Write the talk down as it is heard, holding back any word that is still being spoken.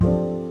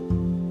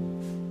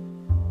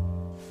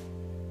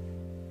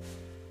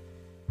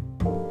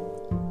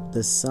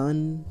The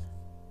sun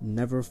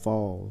never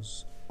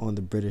falls on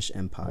the British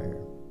Empire.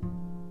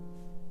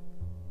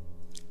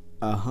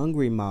 A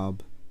hungry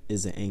mob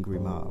is an angry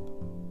mob.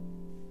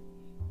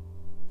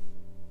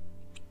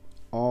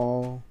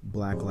 All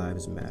Black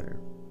Lives Matter.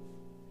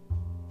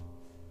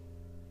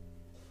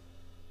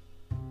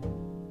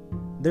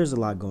 There's a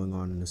lot going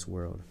on in this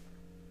world.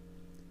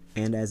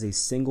 And as a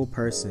single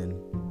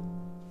person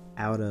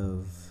out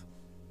of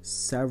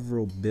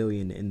several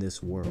billion in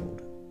this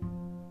world,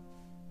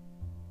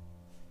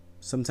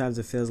 sometimes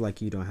it feels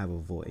like you don't have a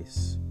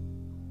voice.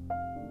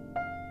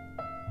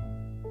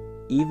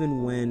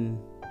 Even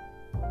when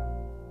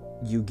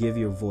you give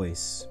your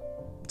voice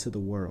to the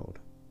world,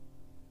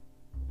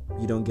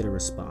 you don't get a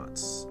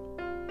response.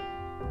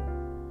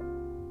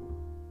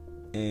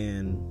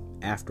 And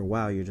after a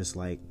while, you're just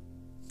like,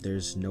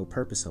 there's no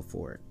purpose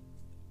for it.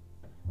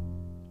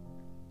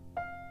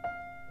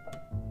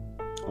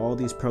 All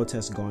these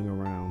protests going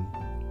around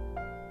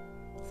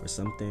for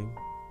something,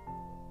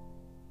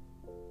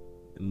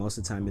 and most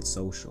of the time it's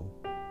social.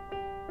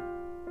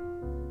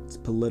 It's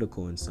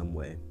political in some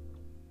way.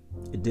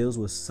 It deals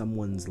with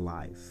someone's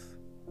life.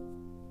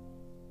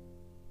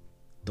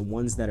 The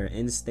ones that are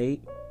in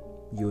state,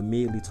 you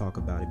immediately talk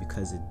about it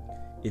because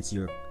it's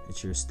your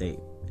state.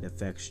 It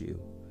affects you.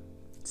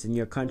 It's in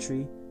your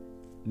country,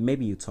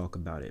 maybe you talk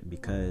about it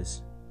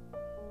because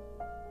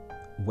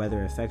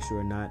whether it affects you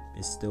or not,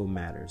 it still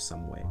matters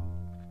some way.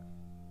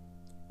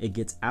 It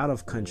gets out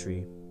of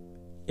country.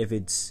 If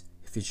it's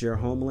your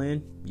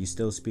homeland, you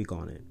still speak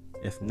on it.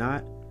 If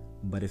not,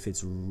 but if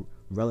it's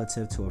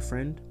relative to a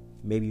friend,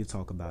 maybe you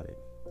talk about it.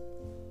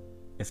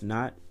 If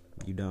not,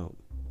 you don't.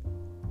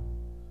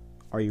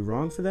 Are you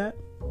wrong for that?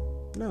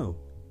 No.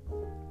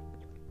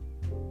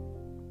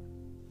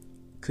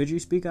 Could you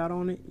speak out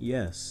on it?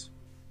 Yes.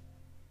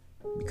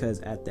 Because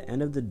at the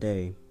end of the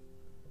day,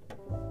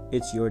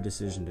 it's your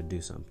decision to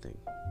do something.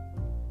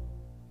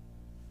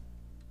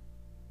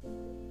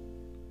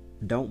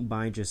 Don't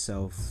bind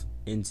yourself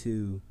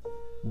into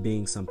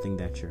being something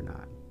that you're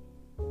not.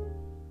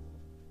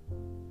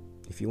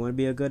 If you want to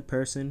be a good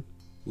person,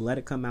 let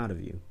it come out of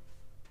you.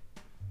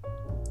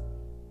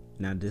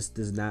 Now, this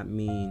does not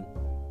mean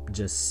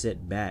just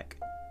sit back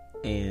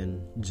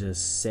and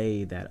just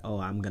say that, oh,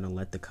 I'm going to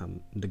let the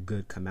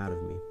good come out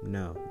of me.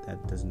 No,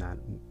 that does not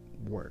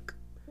work.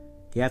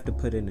 You have to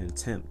put in an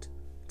attempt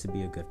to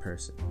be a good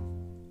person.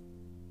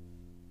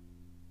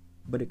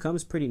 But it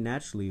comes pretty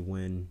naturally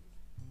when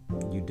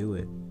you do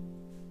it.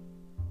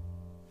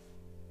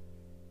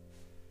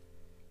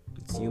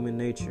 It's human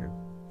nature.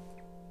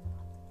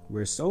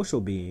 We're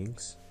social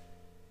beings.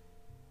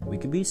 We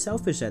can be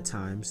selfish at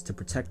times to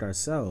protect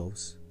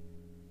ourselves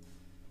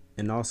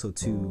and also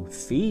to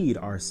feed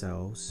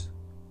ourselves,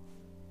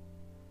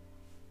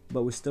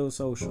 but we're still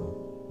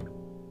social.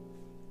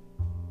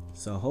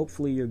 So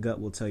hopefully your gut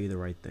will tell you the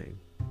right thing.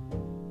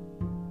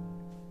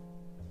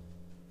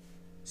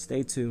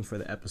 Stay tuned for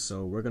the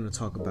episode. We're going to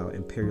talk about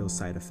Imperial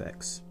side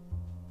effects.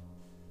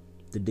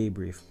 The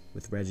Debrief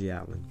with Reggie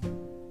Allen.